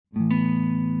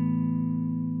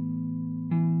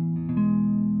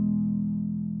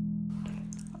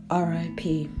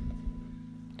R.I.P.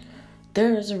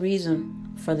 There is a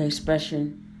reason for the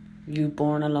expression, you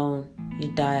born alone, you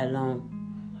die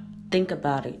alone. Think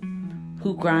about it.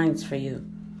 Who grinds for you?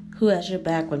 Who has your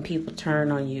back when people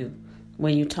turn on you,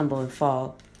 when you tumble and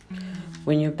fall?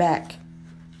 When your back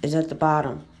is at the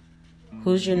bottom,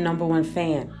 who's your number one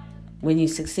fan? When you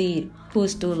succeed, who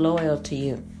is still loyal to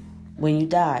you? When you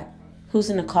die, who's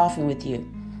in the coffin with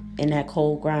you in that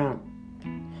cold ground?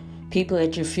 People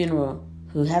at your funeral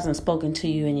who hasn't spoken to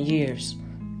you in years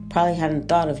probably hadn't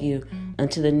thought of you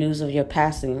until the news of your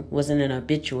passing was in an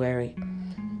obituary.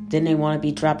 Then they want to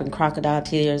be dropping crocodile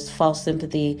tears, false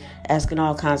sympathy, asking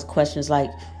all kinds of questions like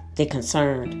they're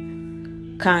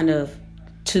concerned. Kind of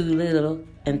too little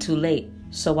and too late,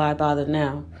 so why bother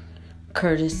now?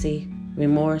 Courtesy,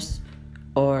 remorse,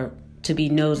 or to be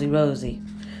nosy Rosie.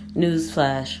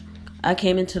 Newsflash, I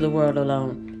came into the world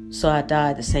alone, so I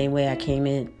died the same way I came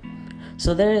in.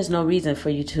 So there is no reason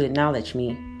for you to acknowledge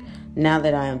me now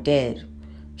that I am dead.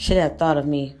 Should have thought of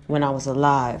me when I was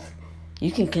alive.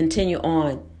 You can continue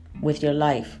on with your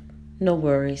life. No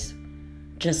worries.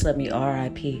 Just let me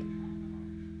R.I.P.